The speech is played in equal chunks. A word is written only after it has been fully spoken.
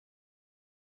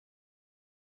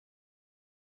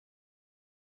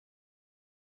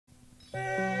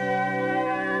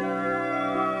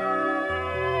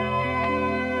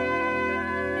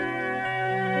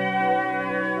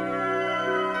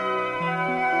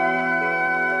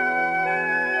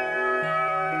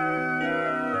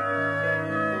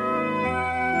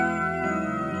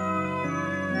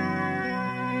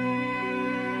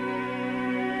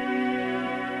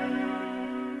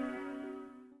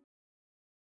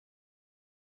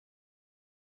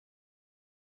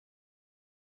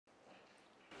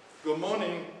Good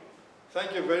morning.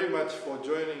 Thank you very much for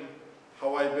joining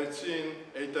Hawaii Betsuin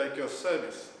Eitaikyo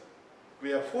Service.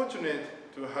 We are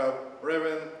fortunate to have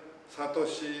Reverend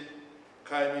Satoshi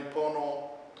Ka'imipono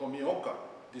Tomioka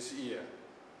this year.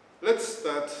 Let's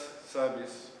start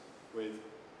service with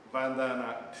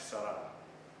Vandana and Ti-Sarana.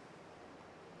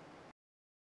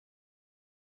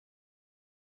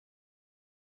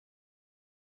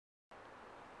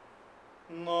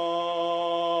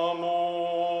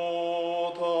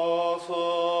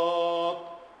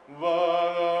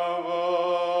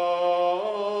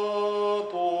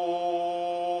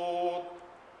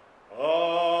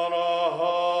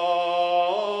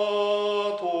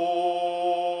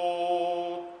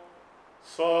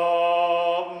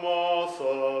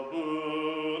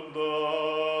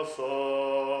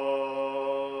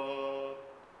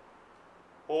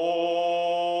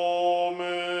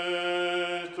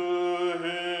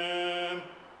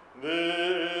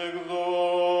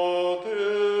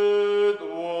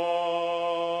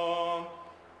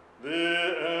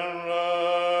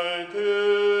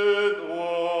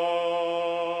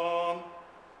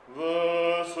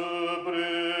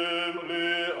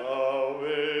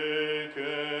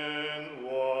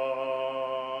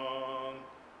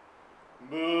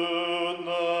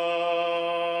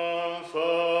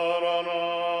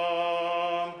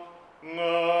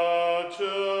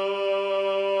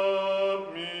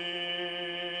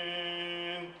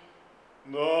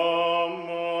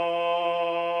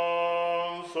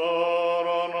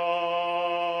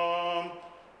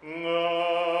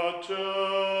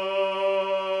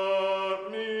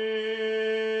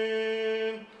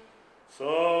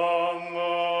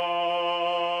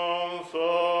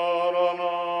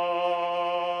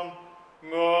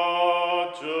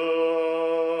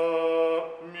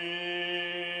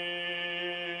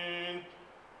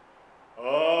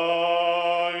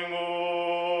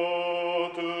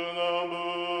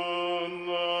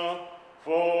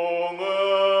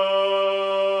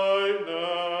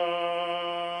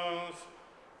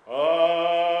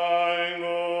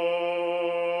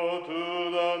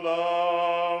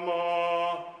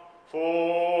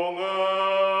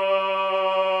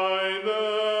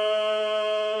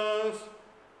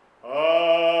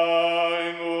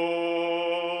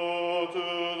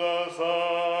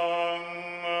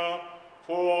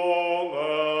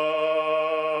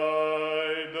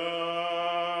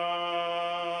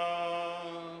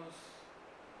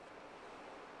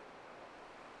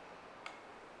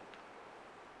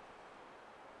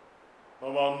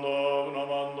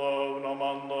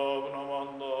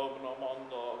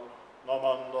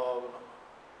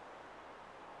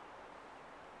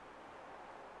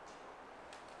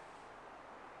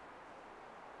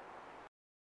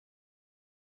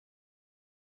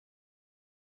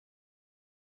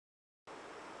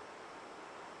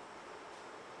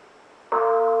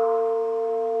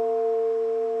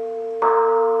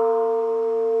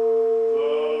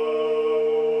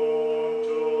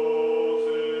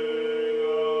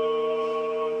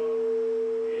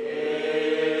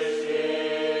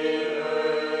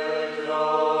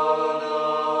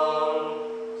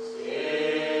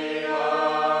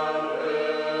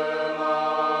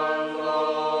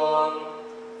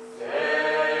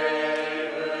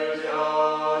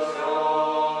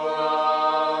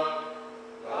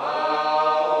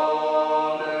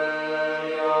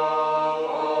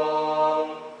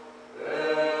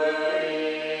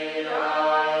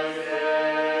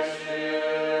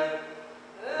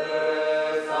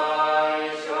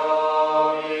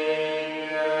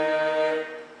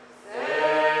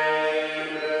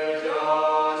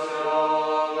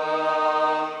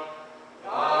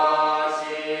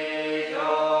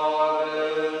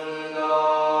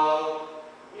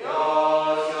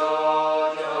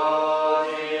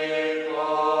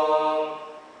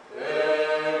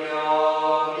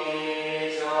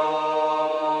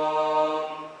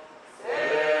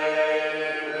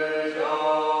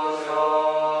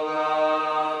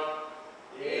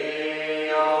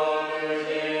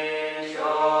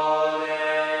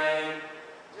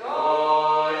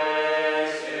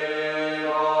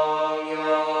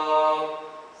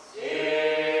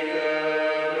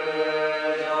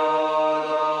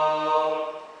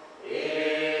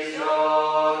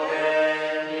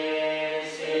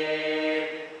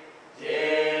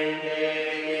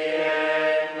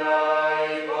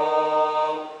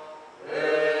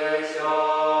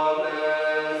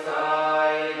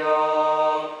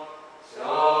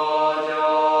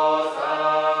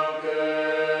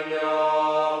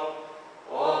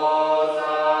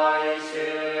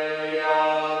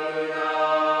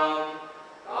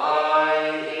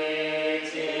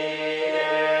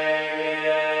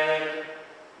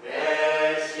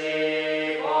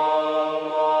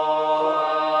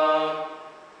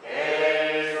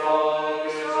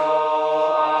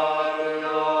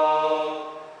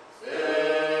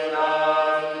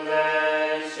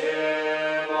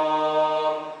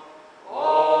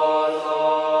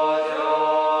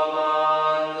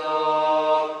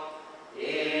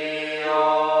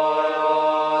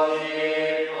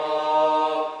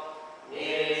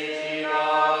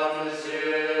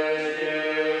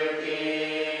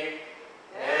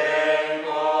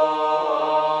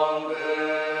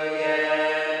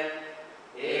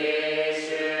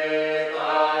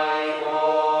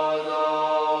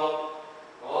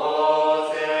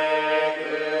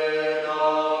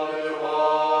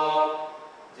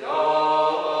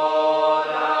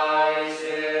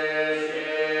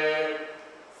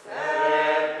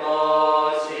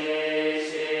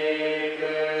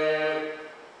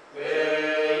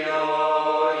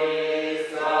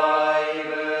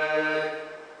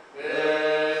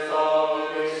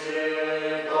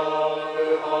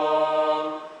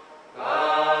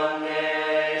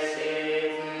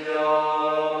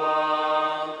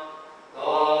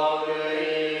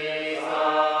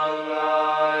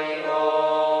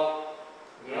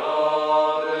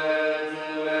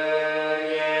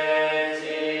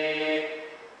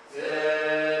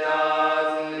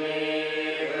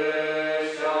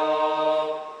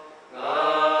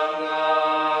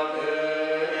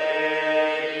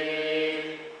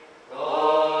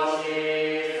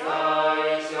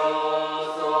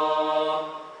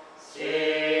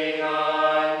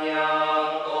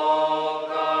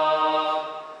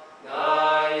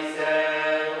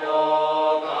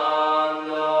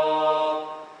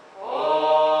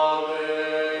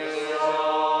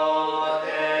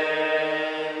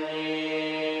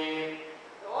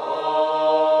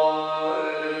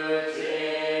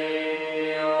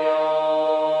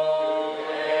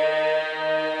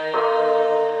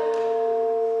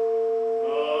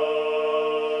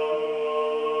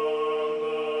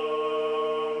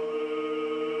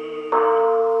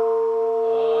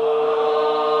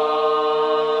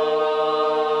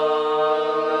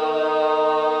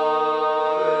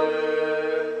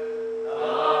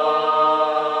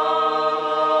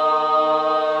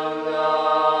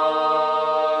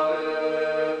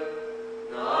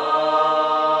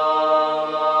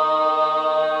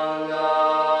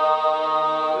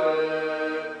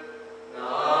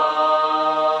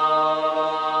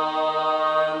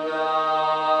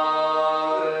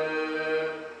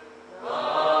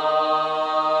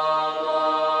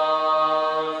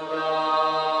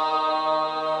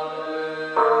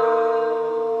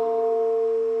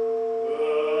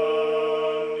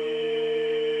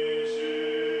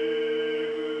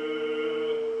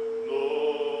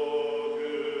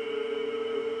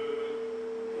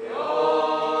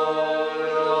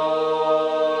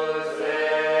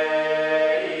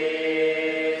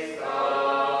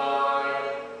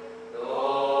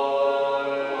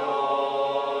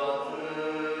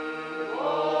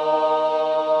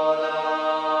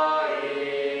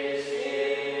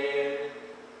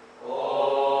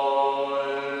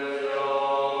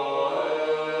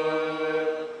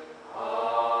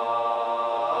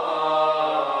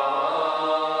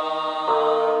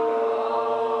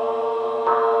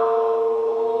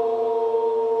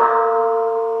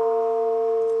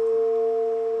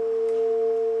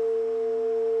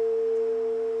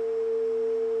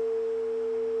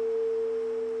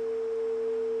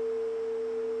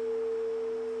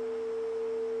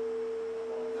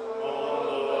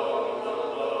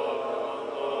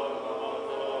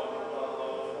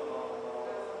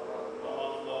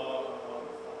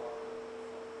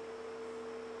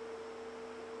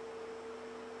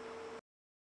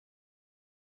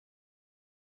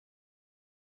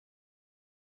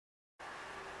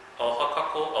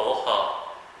 Ohakako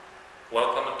aloha.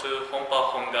 Welcome to Honpa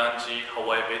Hongwanji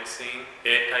Hawaii Betsuin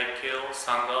Eitaikyo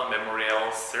Sangha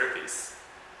Memorial Service.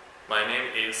 My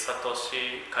name is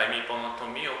Satoshi Ka'imipono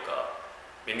Tomioka,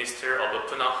 Minister of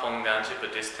Puna Hongwanji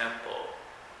Buddhist Temple.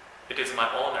 It is my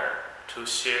honor to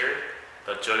share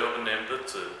the joy of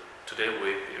Nembutsu today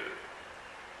with you.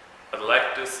 I'd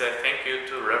like to say thank you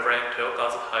to Reverend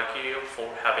Satoshi for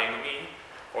having me,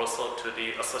 also to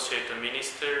the Associate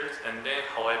Ministers and then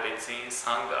Hawaii Betsuin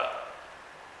Sangha.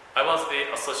 I was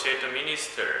the Associate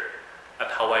Minister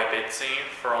at Hawaii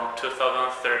Betsuin from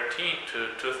 2013 to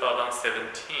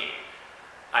 2017.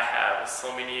 I have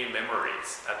so many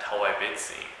memories at Hawaii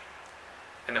Betsuin.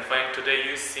 And when today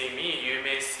you see me, you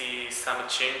may see some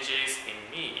changes in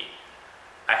me.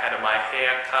 I had my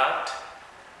hair cut.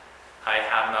 I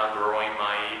have now growing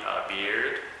my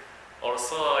beard.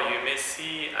 Also, you may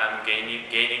see I'm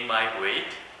gaining my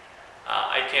weight.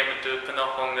 I came to Puna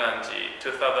Hongwanji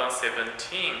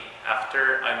 2017.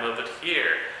 After I moved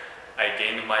here, I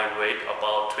gained my weight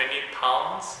about 20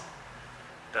 pounds.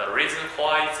 The reason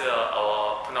why is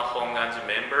our Puna Hongwanji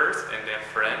members and their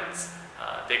friends,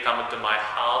 they come to my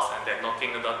house and they're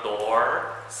knocking the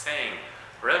door saying,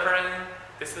 Reverend,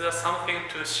 this is something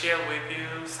to share with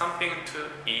you, something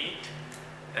to eat.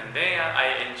 And then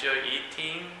I enjoy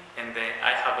eating, and then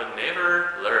I have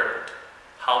never learned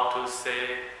how to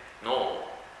say no.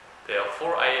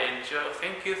 Therefore, I enjoy,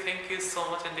 thank you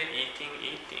so much, and then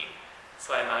eating.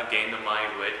 So I now gained my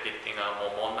weight eating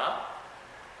momona.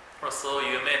 Also,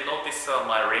 you may notice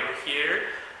my ring here.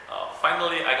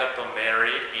 Finally, I got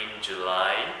married in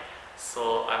July.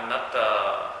 So I'm not,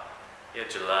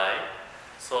 July.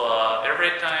 So every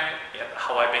time at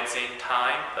Hawaii Betsuin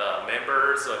time, the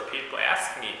members or people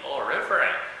ask me, oh,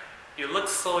 Reverend, you look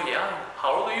so young.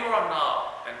 How old you are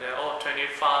now? And then, oh,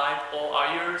 25. Oh,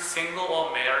 are you single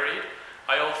or married?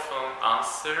 I often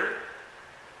answer,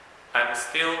 I'm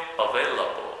still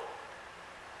available.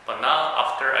 But now,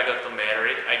 after I got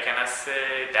married, I cannot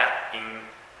say that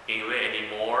in way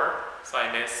anymore. So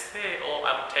I may say, oh,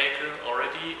 I'm taken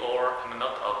already, or I'm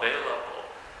not available.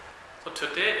 So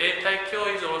today,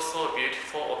 Eitaikyo is also a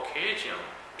beautiful occasion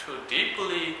to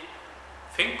deeply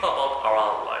think about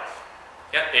our life.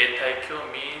 Yeah,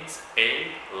 Eitaikyo means a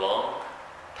long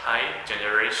time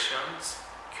generations,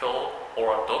 kyo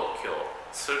or dokyo,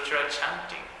 Sutra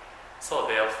Chanting. So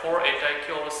therefore,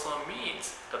 Eitaikyo also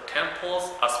means the temple's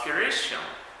aspiration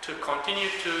to continue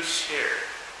to share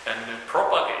and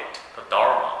propagate the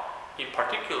Dharma, in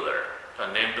particular, the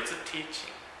Nembutsu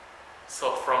teaching.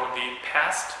 So from the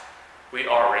past, we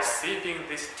are receiving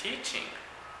this teaching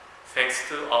thanks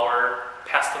to our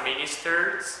past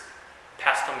ministers,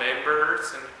 past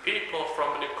members, and people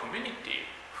from the community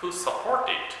who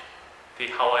supported the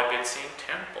Hawaii Betsuin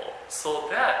Temple, so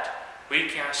that we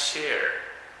can share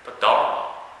the Dharma,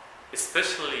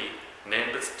 especially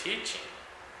Nembutsu teaching,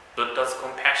 Buddha's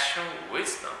compassion,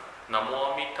 wisdom,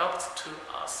 Namo Amitabha to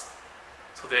us.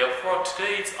 So therefore,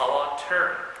 today is our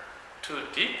turn to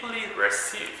deeply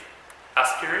receive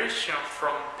aspiration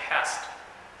from past,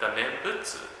 the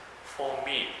Nembutsu, for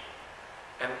me.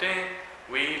 And then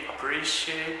we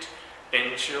appreciate,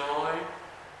 enjoy,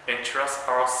 entrust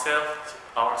ourselves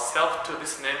to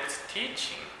this Nembutsu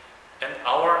teaching, and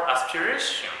our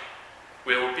aspiration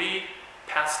will be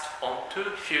passed on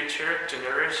to future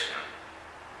generation.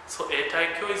 So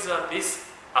Eitaikyo is this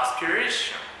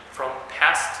aspiration from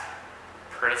past,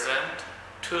 present,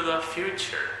 to the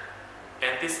future.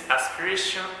 And this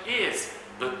aspiration is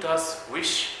Buddha's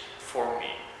wish for me.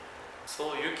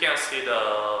 So you can see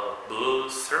the blue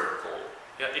circle.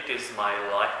 Yeah, it is my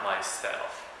life,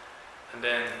 myself. And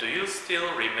then, do you still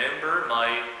remember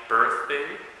my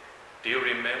birthday? Do you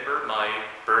remember my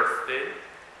birthday?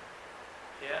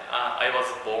 Yeah, I was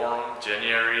born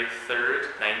January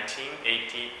 3rd,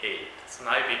 1988. So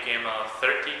I became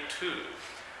 32.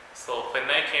 So when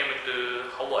I came to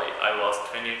Hawaii, I was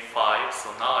 25,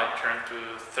 so now I turned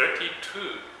to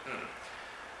 32.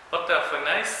 But when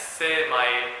I say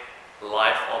my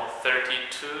life of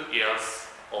 32 years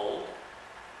old,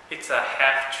 it's a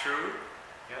half true.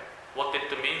 Yeah. What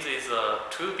it means is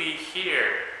to be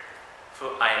here, who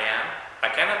I am. I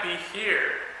cannot be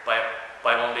here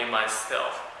by only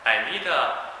myself. I need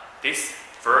this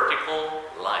vertical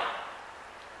line.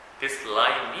 This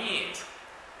line means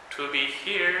to be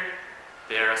here,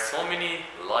 there are so many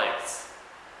lives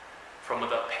from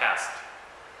the past.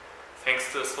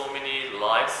 Thanks to so many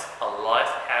lives, a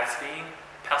life has been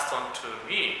passed on to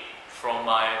me from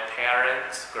my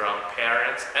parents,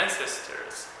 grandparents,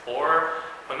 ancestors. Or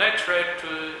when I try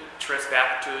to trace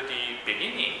back to the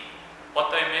beginning,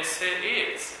 what I may say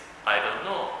is, I don't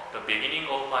know the beginning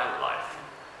of my life.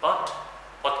 But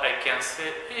what I can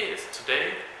say is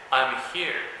today I'm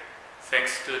here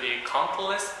thanks to the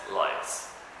countless lives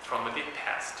from the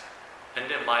past. And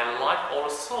then my life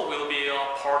also will be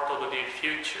a part of the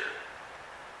future.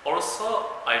 Also,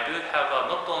 I do have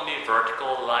not only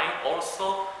vertical line,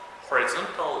 also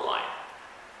horizontal line.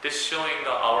 This showing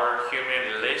our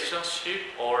human relationship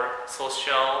or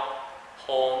social,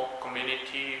 home,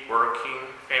 community,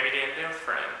 working, family and their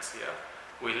friends. Yeah?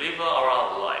 We live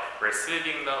our life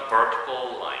receiving the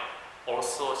vertical line,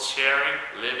 also sharing,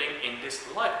 living in this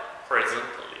life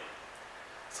horizontally.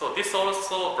 So this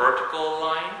also vertical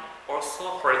line, also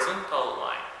horizontal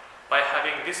line. By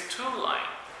having these two lines,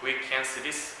 we can see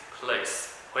this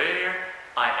place where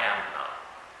I am now.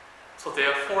 So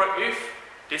therefore, if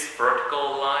this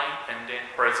vertical line and then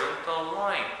horizontal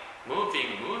line moving,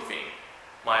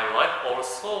 my life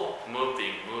also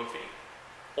moving.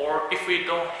 Or if we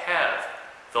don't have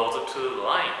those two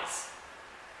lines,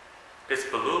 this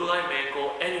blue line may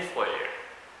go anywhere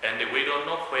and we don't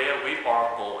know where we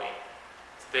are going.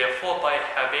 So therefore, by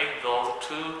having those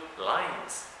two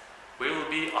lines, we will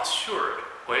be assured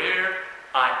where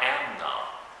I am now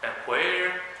and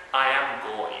where I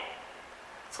am going.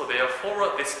 So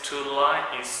therefore, this two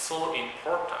line is so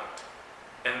important.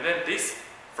 And then this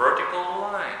vertical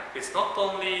line is not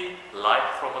only life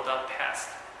from the past.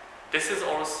 This is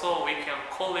also, we can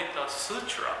call it a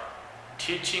sutra,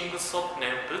 teachings of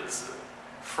Nembutsu,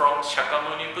 from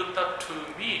Shakyamuni Buddha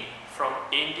to me, from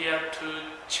India to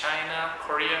China,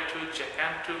 Korea to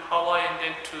Japan to Hawaii, and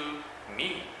then to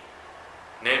me.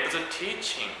 Nembutsu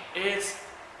teaching is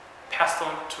passed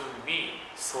on to me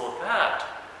so that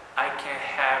I can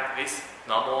have this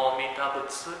Namo Amida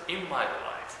Butsu in my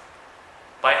life.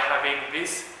 By having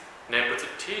this Nembutsu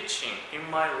teaching in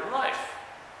my life,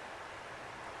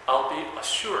 I'll be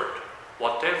assured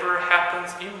whatever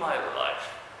happens in my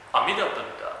life, Amida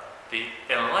Buddha, the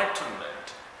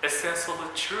enlightenment, essence of the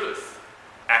truth,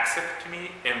 accept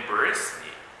me, embrace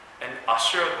me, and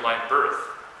assure my birth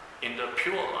in the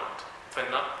Pure Land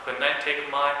when I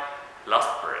take my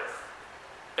last breath.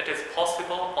 It is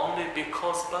possible only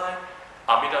because by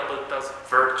Amida Buddha's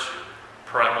virtue,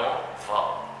 primal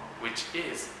vow, which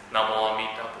is Namo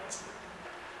Amida Butsu.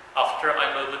 After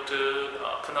I moved to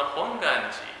Honpa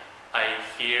Hongwanji, I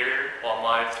hear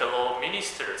my fellow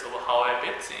ministers of Hawaii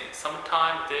Betsuin,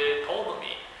 sometimes they told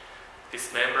me,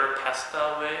 this member passed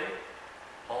away,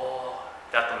 oh,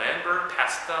 that member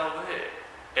passed away.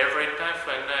 Every time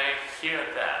when I hear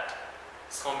that,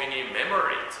 so many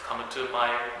memories come to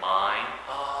my mind.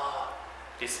 Ah,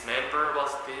 this member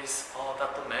was this, oh,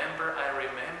 that member, I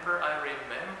remember.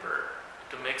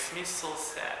 It makes me so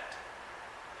sad.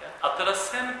 Yeah? At the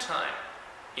same time,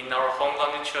 in our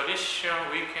Hongwanji tradition,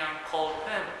 we can call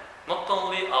them not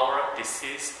only our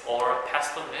deceased or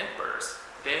past members,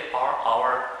 they are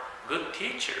our good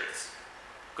teachers.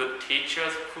 Good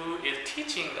teachers who is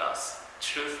teaching us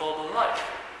truth of life,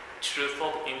 truth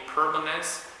of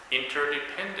impermanence,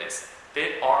 interdependence.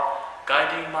 They are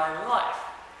guiding my life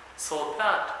so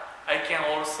that I can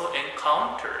also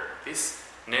encounter this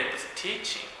Nembutsu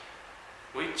teaching,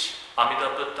 which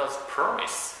Amida Buddha's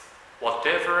promise.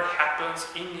 Whatever happens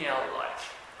in your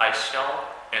life, I shall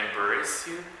embrace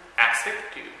you,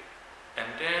 accept you, and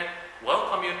then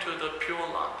welcome you to the Pure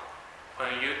Land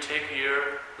when you take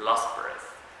your last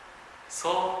breath.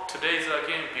 So today is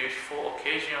again a beautiful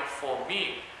occasion for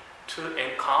me to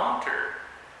encounter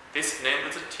this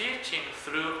Nembutsu teaching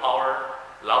through our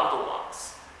loved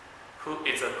ones, who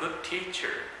is a good teacher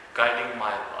guiding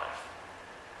my life.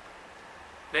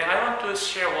 Then I want to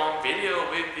share one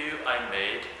video with you I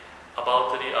made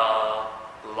about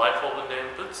the life of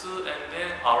Nembutsu, and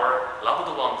then our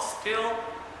loved one, still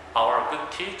our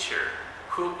good teacher,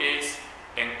 who is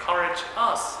encourage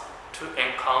us to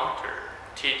encounter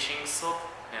teachings of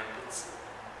Nembutsu.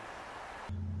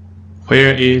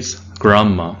 Where is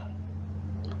Grandma?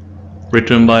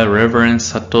 Written by Reverend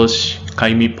Satoshi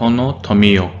Ka'imipono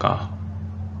Tomioka.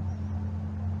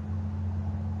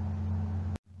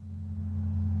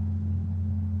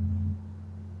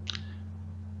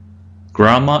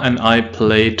 Grandma and I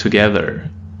play together.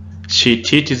 She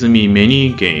teaches me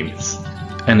many games,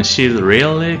 and she's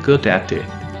really good at it.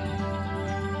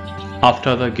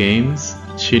 After the games,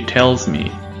 she tells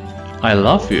me, "I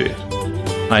love you."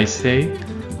 I say,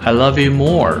 "I love you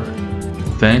more."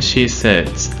 Then she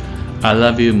says, "I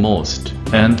love you most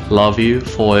and love you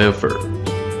forever."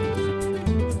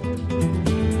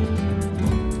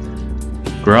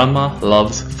 Grandma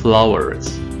loves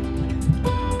flowers.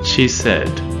 She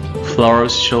said,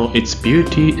 "Flowers show its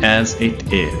beauty as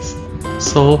it is,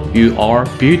 so you are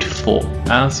beautiful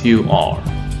as you are.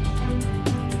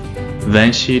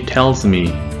 Then she tells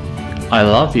me, I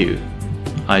love you.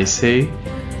 I say,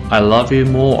 I love you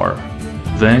more.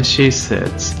 Then she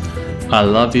says, I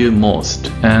love you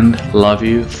most and love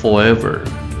you forever.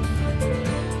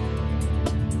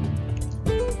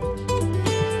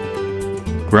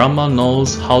 Grandma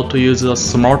knows how to use a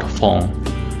smartphone.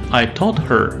 I taught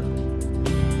her.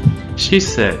 She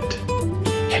said,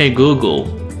 Hey Google,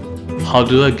 how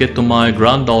do I get my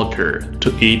granddaughter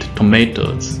to eat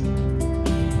tomatoes?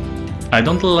 I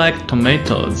don't like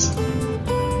tomatoes.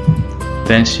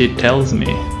 Then she tells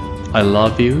me, I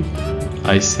love you.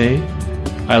 I say,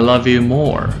 I love you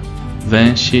more.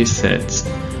 Then she says,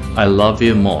 I love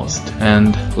you most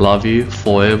and love you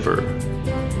forever.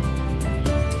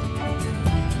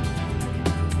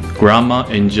 Grandma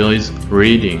enjoys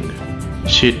reading.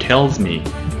 She tells me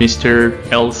Mr.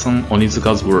 Elson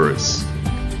Onizuka's words.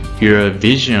 Your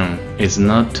vision is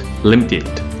not limited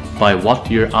by what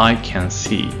your eye can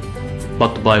see,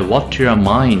 but by what your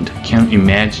mind can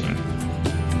imagine.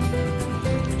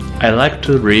 I like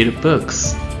to read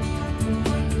books.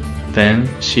 Then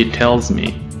she tells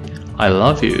me, I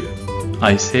love you.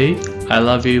 I say, I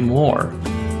love you more.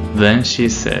 Then she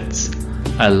says,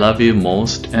 I love you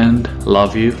most and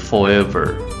love you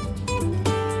forever.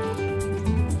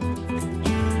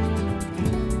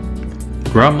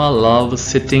 Grandma loves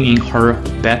sitting in her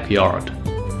backyard.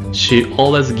 She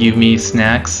always gives me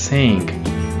snacks saying,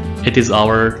 it is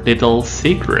our little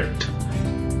secret.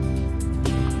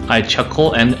 I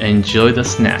chuckle and enjoy the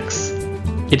snacks.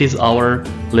 It is our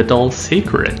little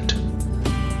secret.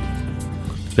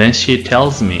 Then she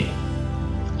tells me,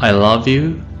 I love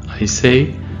you. I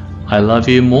say, I love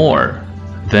you more.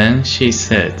 Then she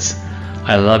says,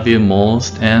 I love you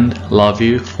most and love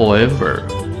you forever.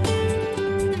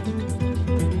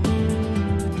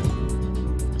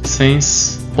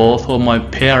 Since both of my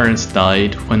parents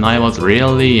died when I was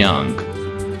really young,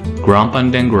 Grandpa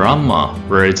and then Grandma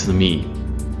raised me.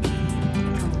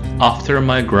 After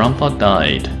my grandpa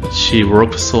died, she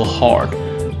worked so hard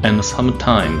and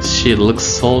sometimes she looked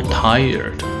so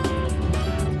tired.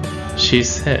 She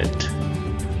said,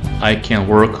 I can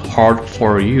work hard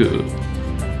for you.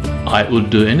 I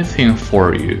would do anything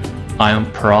for you. I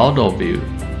am proud of you.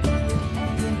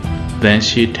 Then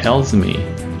she tells me,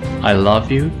 I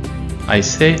love you. I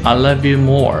say I love you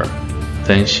more.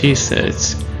 Then she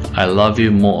says, I love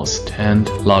you most and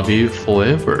love you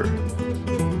forever.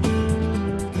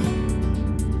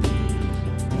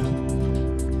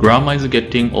 Grandma is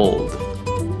getting old.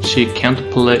 She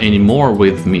can't play anymore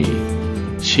with me.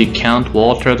 She can't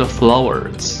water the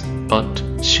flowers, but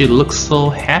she looks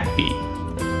so happy.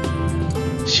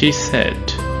 She said,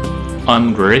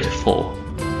 I'm grateful.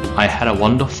 I had a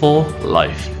wonderful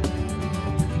life.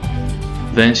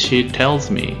 Then she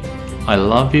tells me, I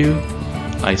love you.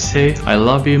 I say I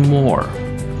love you more.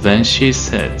 Then she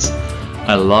says,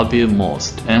 I love you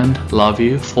most and love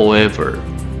you forever.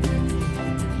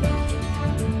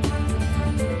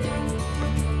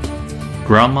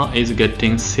 Grandma is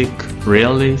getting sick,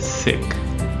 really sick.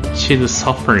 She's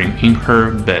suffering in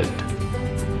her bed.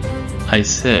 I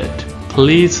said,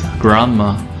 please,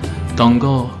 Grandma, don't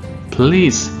go.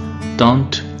 Please,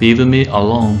 don't leave me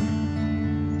alone.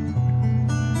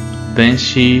 Then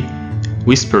she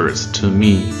whispers to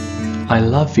me, I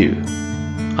love you.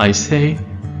 I say,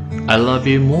 I love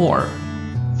you more.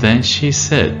 Then she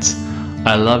says,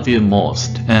 I love you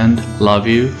most and love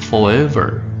you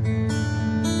forever.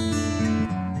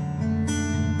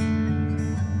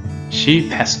 She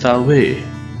passed away.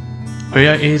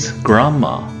 Where is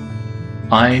Grandma?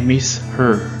 I miss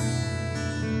her.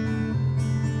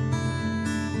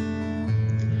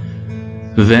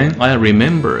 Then I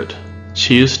remembered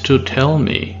she used to tell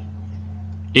me,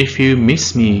 if you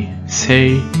miss me,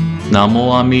 say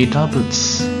Namo Amida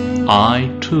Butsu. I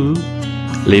too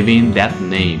live in that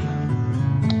name.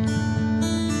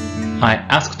 I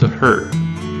asked her,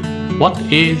 what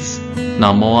is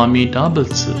Namo Amida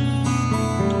Butsu?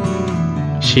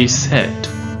 She said,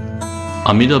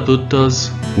 Amida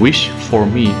Buddha's wish for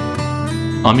me.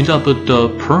 Amida Buddha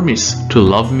promised to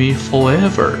love me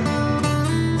forever.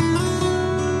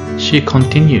 She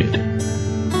continued,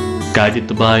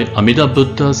 guided by Amida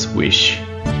Buddha's wish,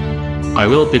 I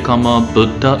will become a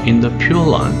Buddha in the Pure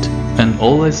Land and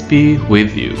always be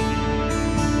with you.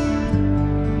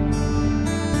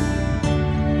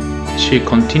 She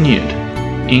continued,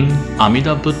 in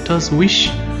Amida Buddha's wish,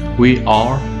 we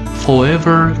are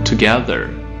forever together.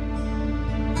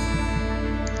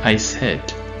 I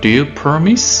said, do you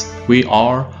promise we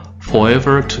are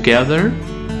forever together?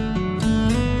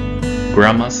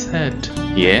 Grandma said,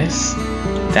 yes,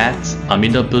 that's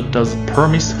Amida Buddha's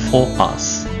promise for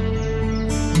us.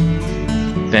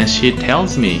 Then she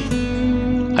tells me,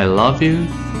 I love you.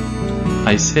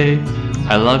 I say,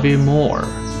 I love you more.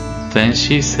 Then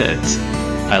she says,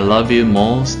 I love you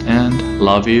most and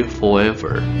love you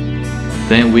forever.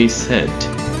 Then we said,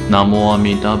 Namo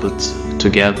Amida Butsu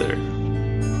together.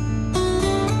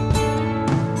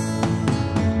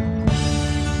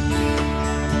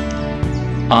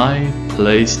 I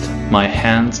placed my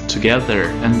hands together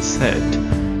and said,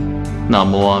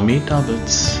 Namo Amida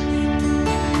Butsu.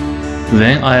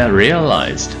 Then I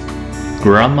realized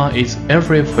Grandma is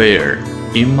everywhere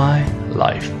in my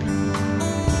life.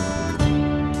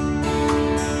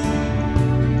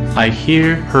 I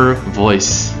hear her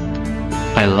voice.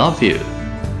 I love you.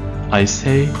 I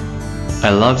say, I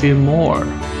love you more.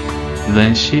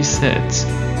 Then she says,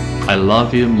 I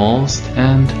love you most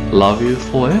and love you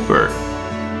forever.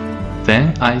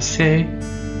 Then I say,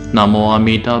 Namo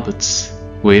Amida Butsu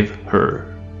with her.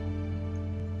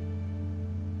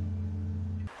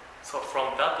 So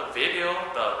from that video,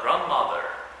 the grandmother,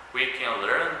 we can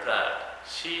learn that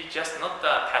she just not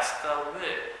passed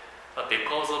away, but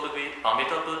because of the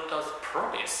Amida Buddha's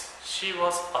promise, she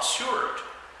was assured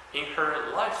in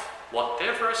her life,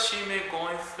 whatever she may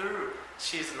going through,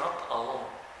 she is not alone.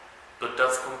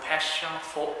 Buddha's compassion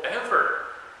forever,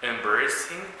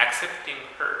 embracing, accepting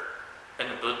her,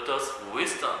 and Buddha's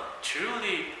wisdom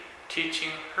truly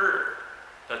teaching her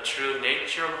the true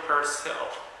nature of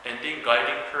herself and then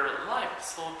guiding her life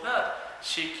so that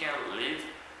she can live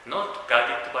not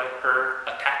guided by her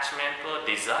attachment or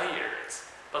desires,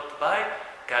 but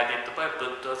guided by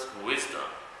Buddha's wisdom.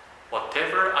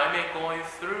 Whatever I may going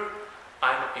through,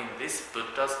 I'm in this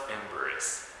Buddha's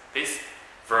embrace. This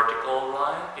vertical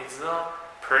line is a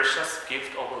precious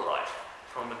gift of life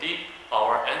from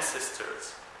our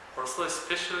ancestors. Also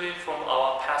especially from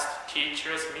our past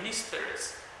teachers,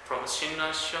 ministers, from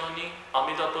Shinran Shonin,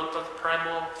 Amida Buddha's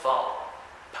primal vow,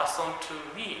 pass on to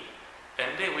me,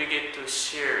 and then we get to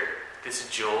share this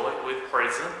joy with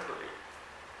horizontally,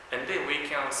 and then we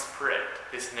can spread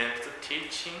this Nembutsu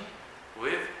teaching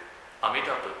with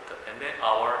Amida Buddha and then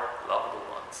our loved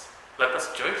ones. Let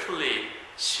us joyfully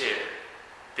share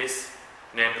this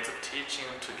Nembutsu teaching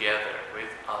together with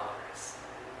others.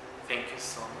 Thank you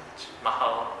so much.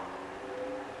 Mahalo.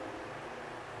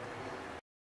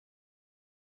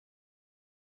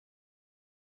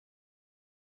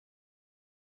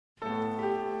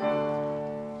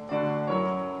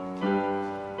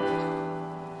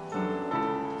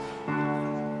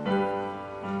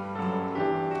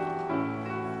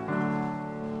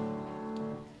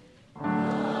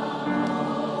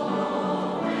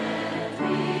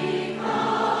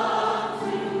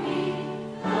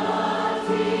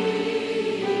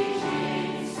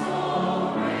 So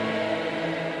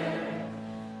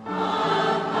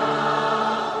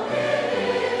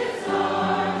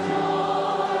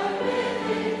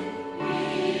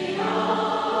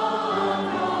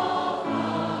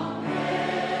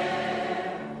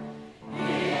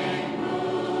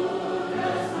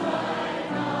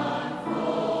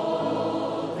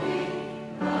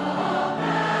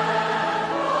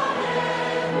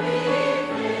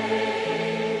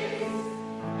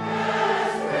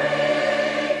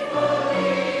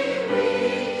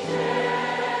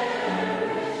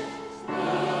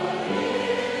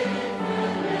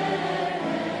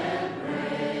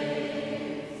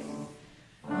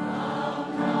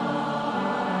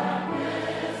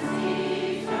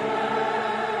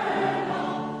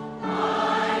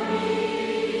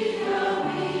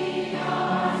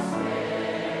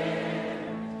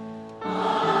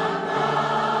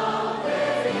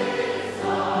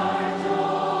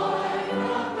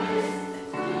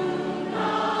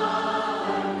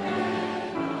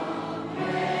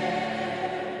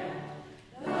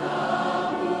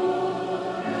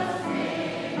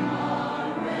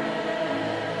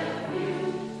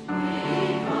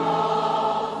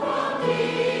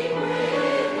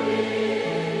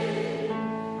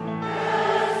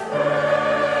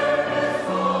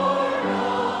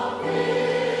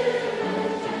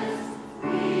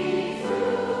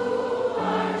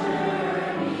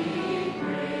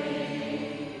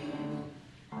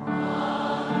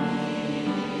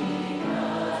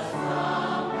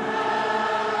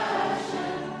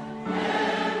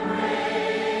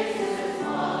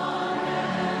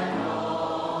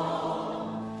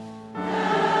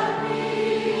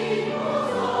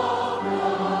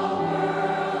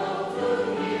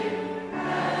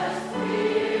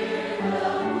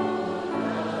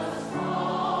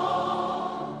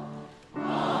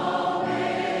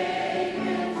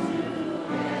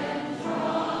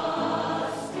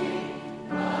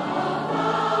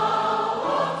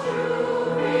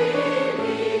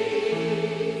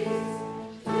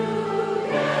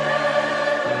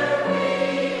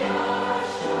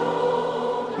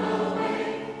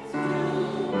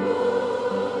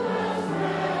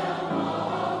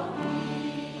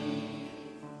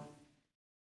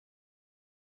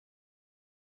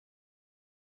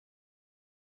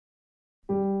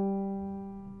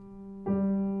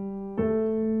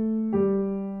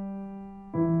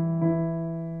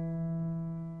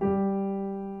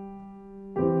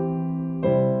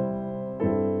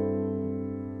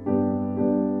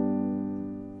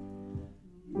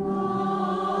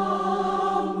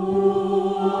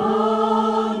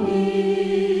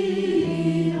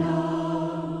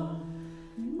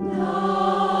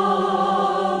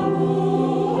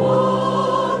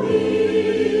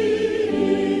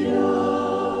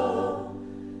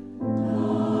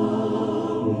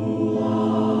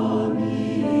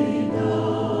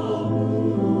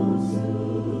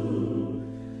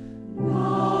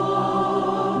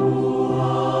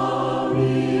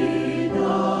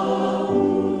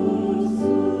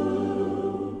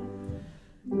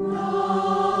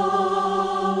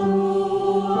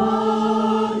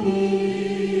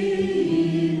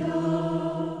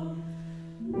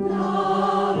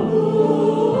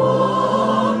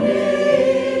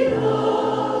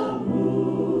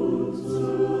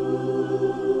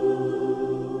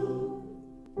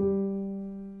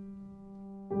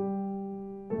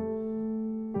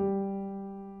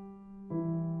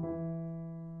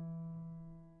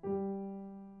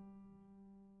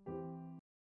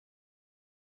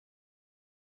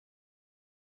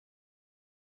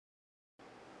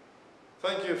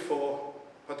Thank you for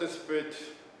participating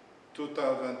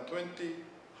 2020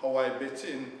 Hawaii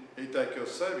Betsuin Eitaikyo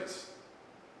Service.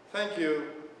 Thank you,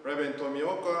 Reverend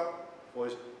Tomioka, for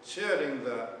sharing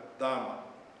the Dharma.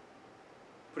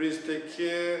 Please take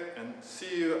care and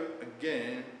see you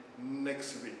again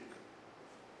next week.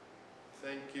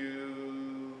 Thank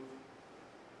you.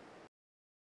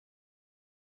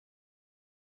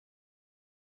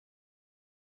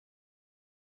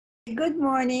 Good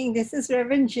morning. This is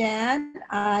Reverend Jan.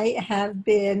 I have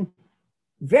been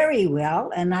very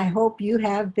well, and I hope you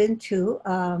have been too,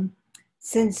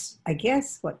 since, I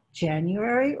guess,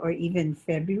 January or even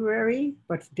February,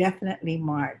 but definitely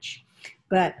March.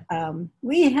 But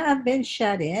we have been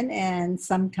shut in, and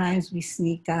sometimes we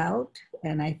sneak out,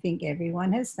 and I think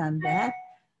everyone has done that.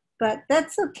 But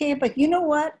that's okay. But you know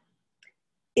what?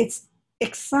 It's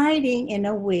exciting in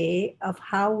a way of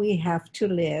how we have to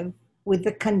live with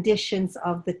the conditions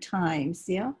of the times.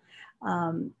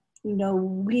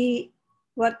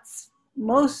 What's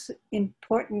most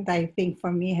important, I think,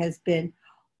 for me has been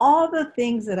all the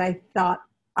things that I thought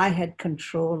I had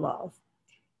control of.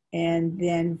 And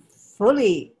then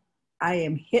fully, I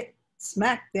am hit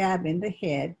smack dab in the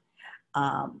head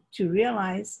to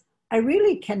realize I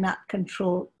really cannot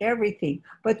control everything.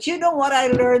 But you know what I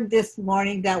learned this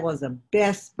morning? That was the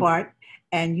best part.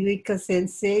 And Yuika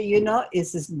Sensei,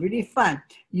 this is really fun.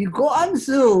 You go on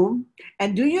Zoom,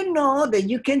 and do you know that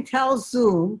you can tell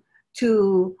Zoom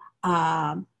to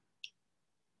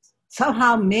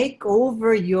somehow make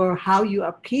over how you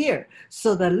appear.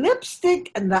 So the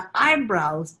lipstick and the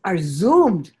eyebrows are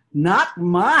zoomed, not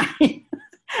mine. And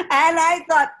I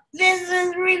thought, this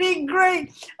is really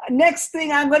great. Next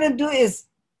thing I'm going to do is,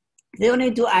 they only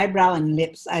do eyebrow and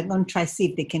lips. I'm going to try see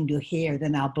if they can do hair.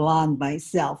 Then I'll blonde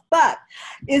myself. And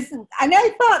I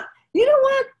thought, you know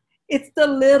what? It's the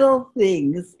little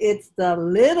things. It's the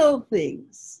little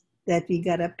things that we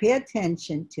got to pay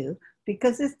attention to,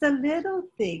 because it's the little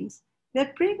things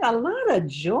that bring a lot of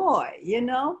joy,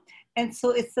 And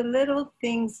so it's the little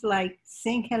things like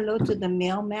saying hello to the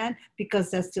mailman, because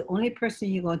that's the only person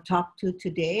you're going to talk to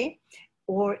today.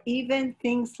 Or even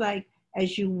things like,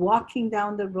 as you walking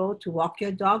down the road to walk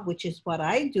your dog, which is what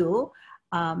I do,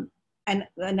 when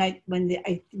I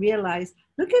realized,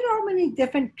 look at how many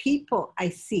different people I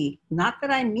see. Not that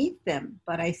I meet them,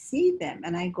 but I see them,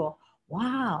 and I go,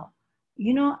 wow.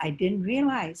 I didn't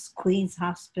realize Queens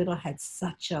Hospital had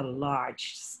such a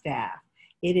large staff.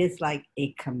 It is like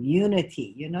a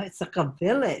community, it's like a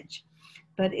village.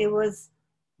 But it was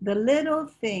the little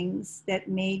things that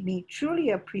made me truly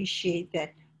appreciate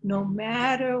that no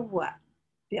matter what,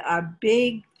 there are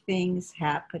big things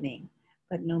happening,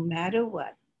 but no matter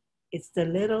what, it's the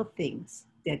little things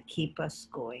that keep us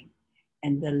going.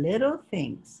 And the little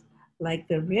things, like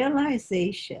the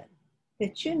realization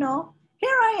that,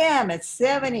 here I am at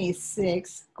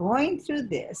 76 going through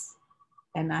this,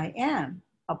 and I am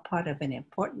a part of an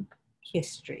important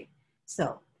history.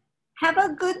 So have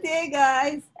a good day,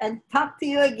 guys, and talk to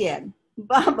you again.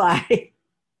 Bye-bye.